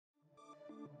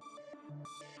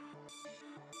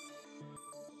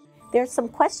There's some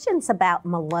questions about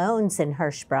Malone's and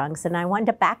Hirschsprung's, and I wanted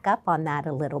to back up on that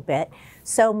a little bit.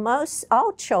 So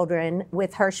all children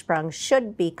with Hirschsprung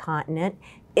should be continent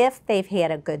if they've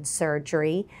had a good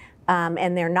surgery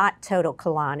and they're not total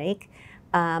colonic.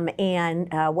 And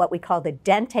what we call the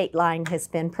dentate line has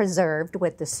been preserved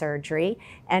with the surgery.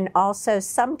 And also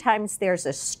sometimes there's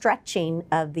a stretching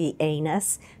of the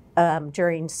anus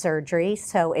during surgery.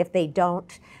 So if they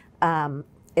don't,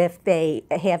 if they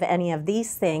have any of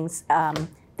these things,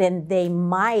 then they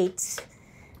might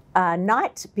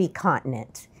not be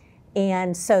continent.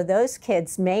 And so those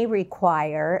kids may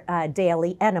require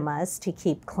daily enemas to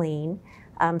keep clean.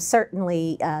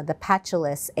 Certainly the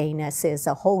patulous anus is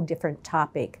a whole different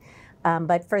topic.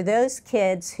 But for those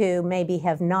kids who maybe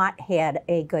have not had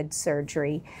a good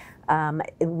surgery,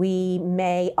 we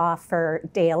may offer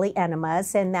daily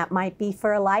enemas, and that might be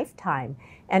for a lifetime.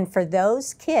 And for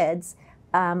those kids,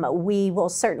 we will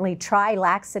certainly try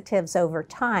laxatives over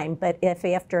time, but if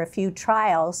after a few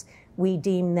trials we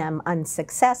deem them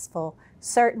unsuccessful,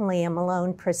 certainly a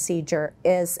Malone procedure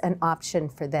is an option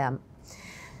for them.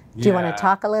 Do you want to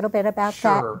talk a little bit about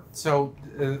that? Sure. So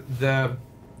let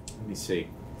me see.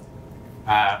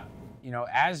 You know,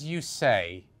 as you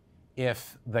say,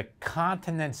 if the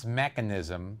continence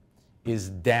mechanism is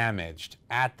damaged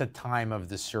at the time of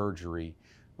the surgery,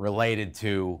 related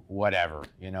to whatever,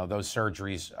 you know, those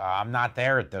surgeries, I'm not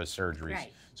there at those surgeries.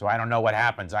 Right. So I don't know what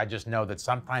happens. I just know that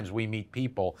sometimes we meet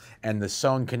people and the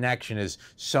sewn connection is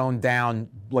sewn down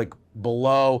like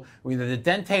below. The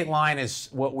dentate line is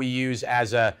what we use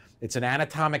as it's an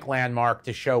anatomic landmark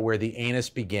to show where the anus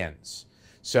begins.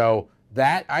 So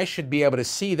that I should be able to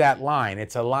see that line.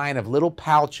 It's a line of little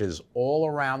pouches all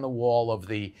around the wall of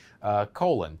the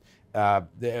colon,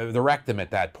 the rectum at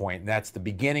that point, and that's the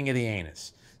beginning of the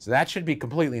anus. So that should be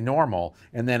completely normal.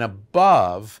 And then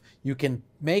above, you can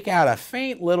make out a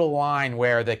faint little line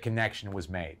where the connection was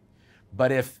made.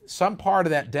 But if some part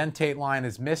of that dentate line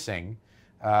is missing,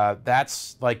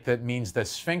 that means the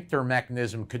sphincter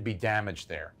mechanism could be damaged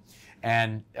there.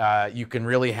 And you can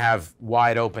really have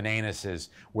wide open anuses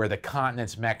where the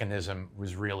continence mechanism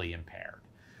was really impaired.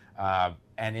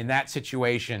 And in that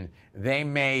situation, they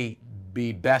may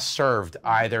be best served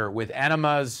either with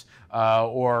enemas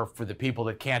or for the people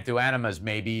that can't do enemas,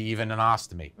 maybe even an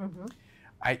ostomy. Mm-hmm.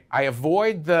 I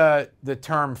avoid the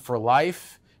term for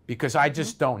life because I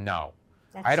just don't know.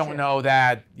 I don't know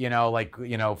that,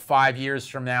 5 years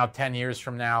from now, 10 years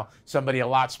from now, somebody a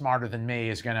lot smarter than me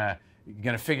is gonna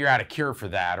figure out a cure for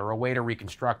that or a way to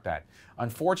reconstruct that.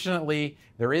 Unfortunately,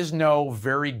 there is no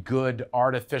very good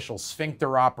artificial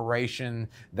sphincter operation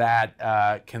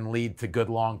that can lead to good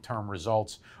long-term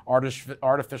results.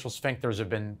 Artificial sphincters have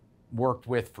been worked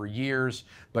with for years,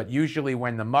 but usually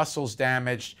when the muscle's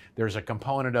damaged, there's a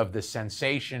component of the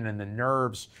sensation and the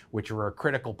nerves, which are a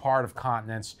critical part of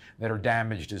continence, that are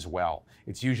damaged as well.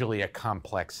 It's usually a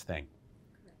complex thing.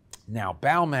 Now,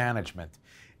 bowel management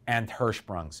and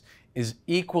Hirschsprung's is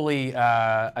equally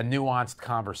a nuanced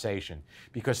conversation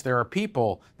because there are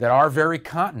people that are very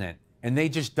continent and they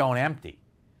just don't empty.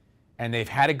 And they've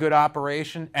had a good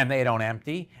operation and they don't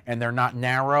empty, and they're not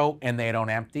narrow and they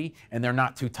don't empty, and they're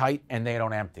not too tight and they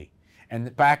don't empty.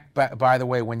 And by the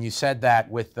way, when you said that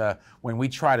when we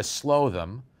try to slow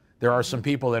them, there are some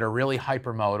people that are really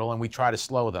hypermodal and we try to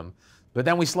slow them, but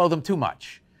then we slow them too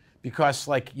much because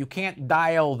you can't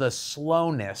dial the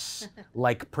slowness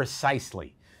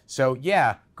precisely. So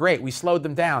yeah, great, we slowed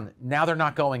them down. Now they're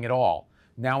not going at all.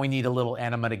 Now we need a little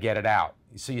enema to get it out.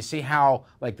 So you see how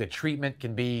the treatment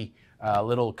can be a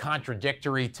little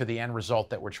contradictory to the end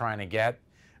result that we're trying to get.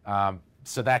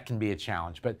 So that can be a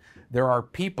challenge. But there are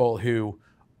people who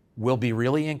will be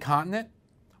really incontinent,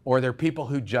 or there are people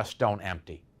who just don't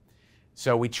empty.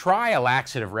 So we try a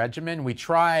laxative regimen, we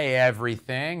try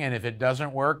everything, and if it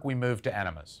doesn't work, we move to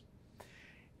enemas.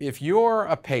 If you're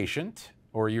a patient,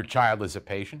 or your child is a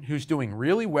patient, who's doing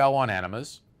really well on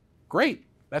enemas, great,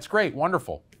 that's great,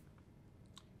 wonderful.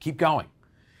 Keep going.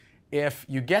 If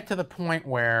you get to the point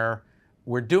where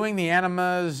we're doing the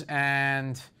enemas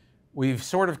and we've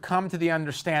sort of come to the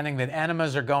understanding that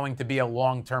enemas are going to be a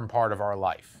long-term part of our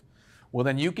life, well,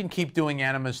 then you can keep doing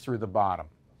enemas through the bottom.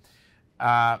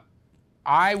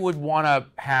 I would want to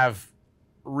have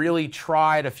really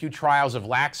tried a few trials of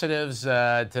laxatives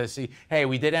to see, hey,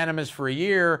 we did enemas for a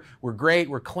year, we're great,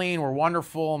 we're clean, we're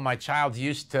wonderful, my child's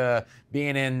used to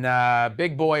being in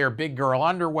big boy or big girl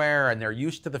underwear, and they're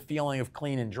used to the feeling of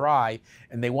clean and dry,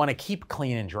 and they want to keep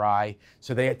clean and dry,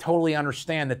 so they totally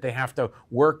understand that they have to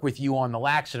work with you on the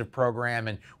laxative program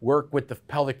and work with the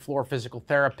pelvic floor physical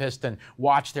therapist and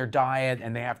watch their diet,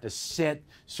 and they have to sit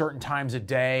certain times a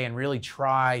day and really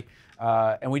try.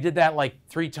 And we did that like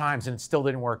 3 times and it still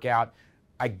didn't work out.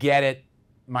 I get it.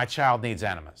 My child needs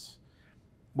enemas.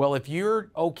 Well, if you're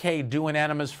okay doing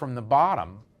enemas from the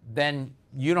bottom, then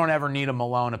you don't ever need a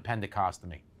Malone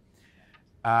appendicostomy.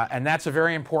 And that's a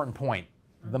very important point.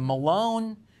 The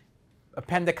Malone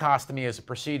appendicostomy is a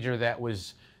procedure that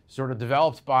was sort of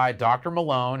developed by Dr.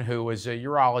 Malone, who was a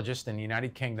urologist in the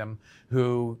United Kingdom,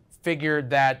 who figured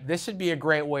that this would be a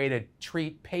great way to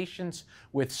treat patients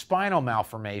with spinal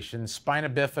malformations, spina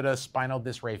bifida, spinal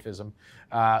dysraphism,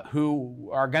 who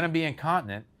are going to be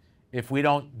incontinent if we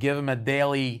don't give them a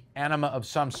daily enema of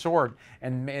some sort.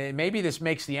 And maybe this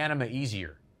makes the enema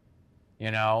easier, you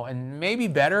know, and maybe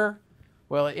better.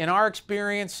 Well, in our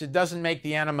experience, it doesn't make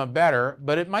the enema better,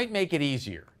 but it might make it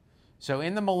easier. So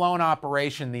in the Malone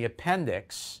operation, the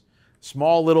appendix,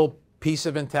 small little piece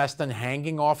of intestine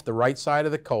hanging off the right side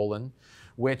of the colon,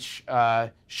 which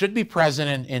should be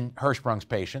present in Hirschsprung's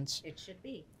patients. It should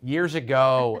be. Years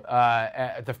ago,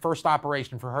 at the first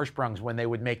operation for Hirschsprung's, when they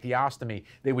would make the ostomy,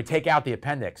 they would take out the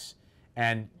appendix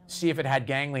and see if it had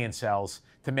ganglion cells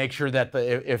to make sure that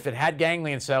if it had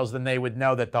ganglion cells, then they would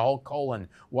know that the whole colon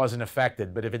wasn't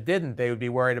affected. But if it didn't, they would be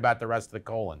worried about the rest of the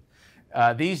colon.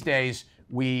 These days,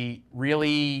 we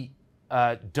really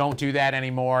don't do that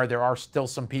anymore. There are still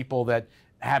some people that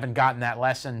haven't gotten that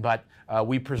lesson, but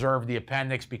we preserve the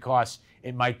appendix because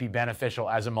it might be beneficial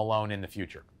as a Malone in the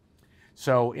future.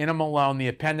 So in a Malone, the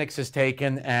appendix is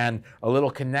taken and a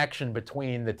little connection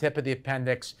between the tip of the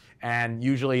appendix and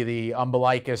usually the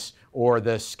umbilicus or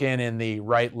the skin in the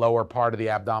right lower part of the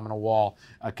abdominal wall.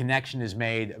 A connection is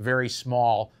made, a very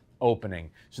small opening,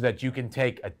 so that you can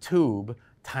take a tube,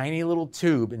 tiny little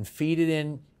tube, and feed it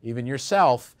in even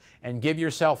yourself and give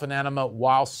yourself an enema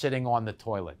while sitting on the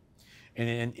toilet.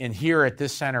 And here at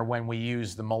this center, when we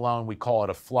use the Malone, we call it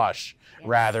a flush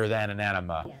rather than an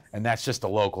enema. Yes. And that's just a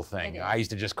local thing. I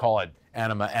used to just call it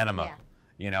enema. Yeah.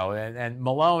 You know, and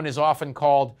Malone is often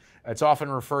called, it's often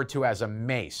referred to as a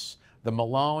MACE. The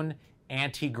Malone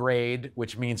antegrade,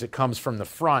 which means it comes from the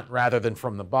front rather than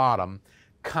from the bottom,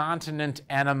 continent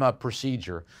enema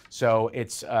procedure. So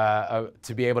it's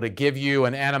to be able to give you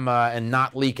an enema and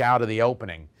not leak out of the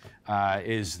opening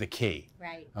is the key.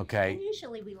 Right. Okay. And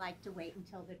usually we like to wait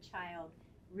until the child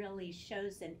really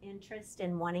shows an interest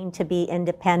in wanting to be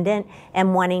independent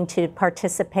and wanting to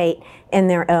participate in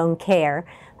their own care,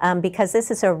 because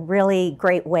this is a really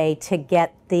great way to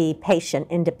get the patient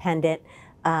independent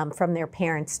from their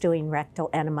parents doing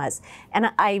rectal enemas.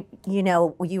 And you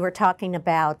know, you were talking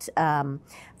about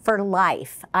for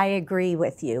life. I agree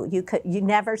with you. You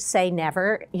never say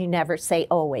never. You never say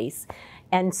always.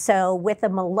 And so with a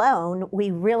Malone,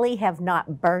 we really have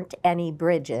not burnt any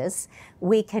bridges.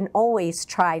 We can always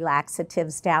try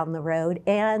laxatives down the road,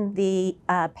 and the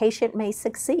patient may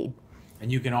succeed.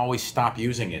 And you can always stop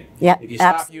using it. Yep. If you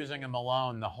stop using a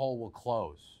Malone, the hole will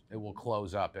close. It will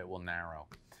close up. It will narrow.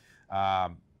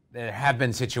 There have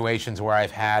been situations where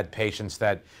I've had patients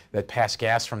that pass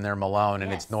gas from their Malone,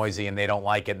 and it's noisy, and they don't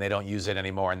like it, and they don't use it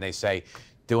anymore, and they say,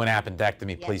 do an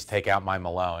appendectomy, please take out my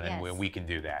Malone, and we can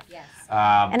do that. Yes.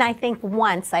 And I think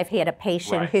once I've had a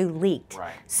patient who leaked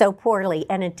so poorly,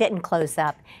 and it didn't close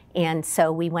up, and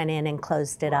so we went in and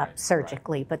closed it up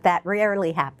surgically, but that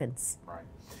rarely happens. Right.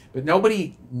 But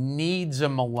nobody needs a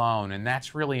Malone, and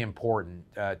that's really important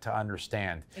to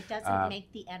understand. It doesn't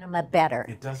make the enema better.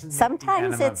 It doesn't.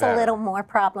 Sometimes it's a little more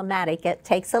problematic. It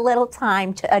takes a little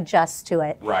time to adjust to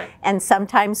it. Right. And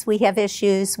sometimes we have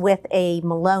issues with a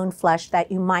Malone flush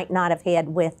that you might not have had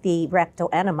with the rectal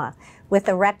enema. With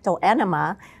a rectal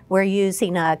enema, we're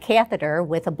using a catheter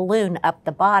with a balloon up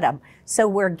the bottom. So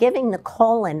we're giving the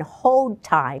colon hold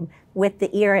time with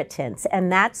the irritants, and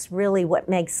that's really what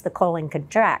makes the colon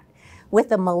contract.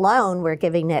 With a Malone, we're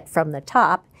giving it from the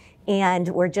top, and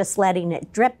we're just letting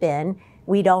it drip in.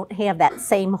 We don't have that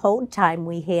same hold time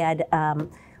we had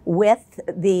with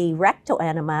the rectal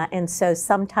enema, and so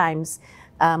sometimes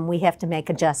we have to make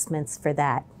adjustments for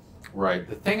that. Right.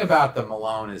 The thing about the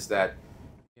Malone is that,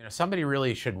 you know, somebody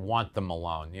really should want the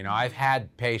Malone. You know, I've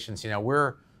had patients, you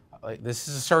know, this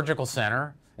is a surgical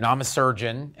center, and I'm a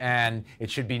surgeon, and it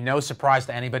should be no surprise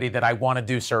to anybody that I want to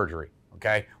do surgery,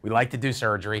 okay? We like to do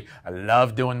surgery. I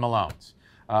love doing Malones.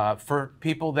 For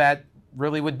people that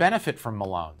really would benefit from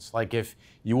Malones. Like if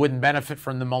you wouldn't benefit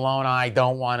from the Malone, I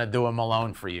don't want to do a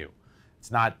Malone for you.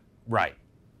 It's not right.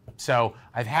 So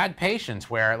I've had patients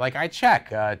where, like, I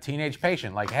check a teenage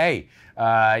patient, like, hey,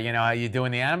 you know, are you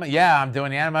doing the enema? Yeah, I'm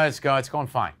doing the enema. It's going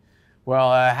fine.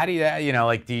 Well, how do you know,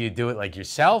 like, do you do it like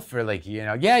yourself or like, you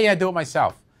know, yeah, do it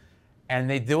myself. And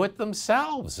they do it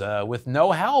themselves with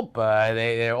no help.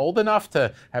 They're old enough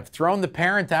to have thrown the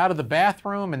parent out of the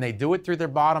bathroom, and they do it through their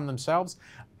bottom themselves.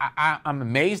 I'm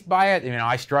amazed by it. You know,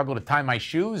 I struggle to tie my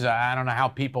shoes. I don't know how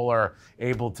people are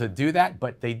able to do that,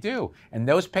 but they do. And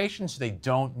those patients, they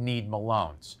don't need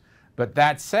Malones. But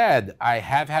that said, I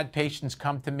have had patients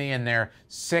come to me in their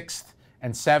 6th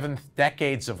and 7th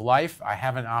decades of life. I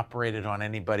haven't operated on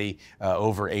anybody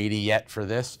over 80 yet for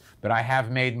this, but I have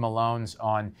made Malones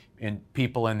in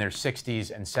people in their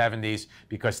 60s and 70s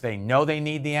because they know they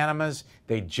need the enemas,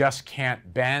 they just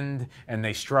can't bend, and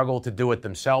they struggle to do it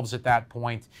themselves at that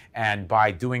point. And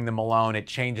by doing the Malone, it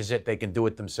changes it. They can do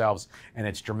it themselves, and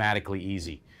it's dramatically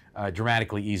easy.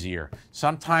 Dramatically easier.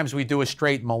 Sometimes we do a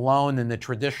straight Malone in the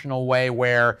traditional way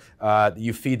where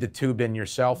you feed the tube in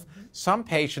yourself. Some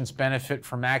patients benefit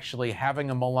from actually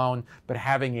having a Malone, but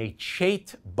having a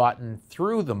Chait button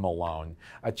through the Malone.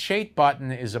 A Chait button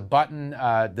is a button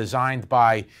designed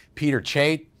by Peter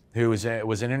Chait, who was an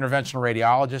interventional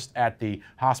radiologist at the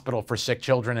Hospital for Sick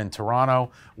Children in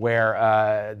Toronto,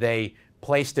 where they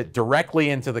placed it directly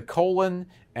into the colon,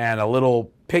 and a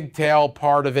little pigtail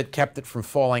part of it kept it from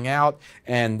falling out.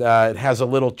 And it has a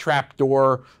little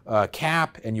trapdoor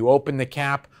cap, and you open the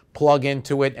cap, plug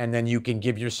into it, and then you can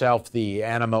give yourself the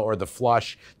enema or the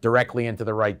flush directly into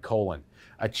the right colon.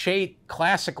 A Chait,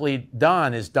 classically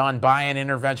done, is done by an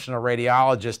interventional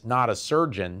radiologist, not a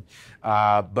surgeon,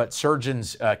 but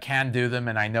surgeons can do them,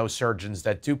 and I know surgeons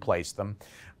that do place them.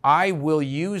 I will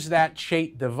use that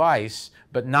Chait device,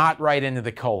 but not right into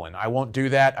the colon. I won't do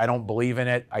that. I don't believe in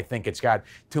it. I think it's got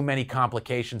too many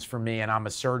complications for me, and I'm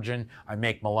a surgeon. I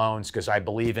make Malones because I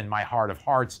believe in my heart of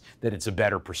hearts that it's a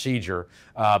better procedure.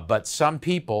 But some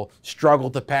people struggle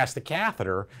to pass the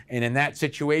catheter, and in that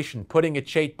situation, putting a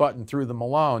Chait button through the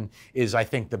Malone is, I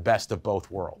think, the best of both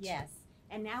worlds. Yes.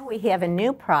 And now we have a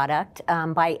new product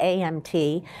by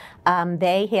AMT.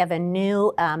 They have a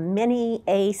new mini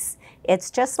ACE.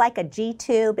 It's just like a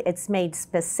G-tube. It's made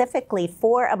specifically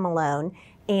for a Malone,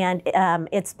 and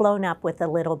it's blown up with a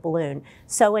little balloon.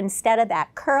 So instead of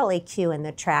that curly Q in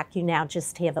the track, you now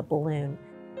just have a balloon.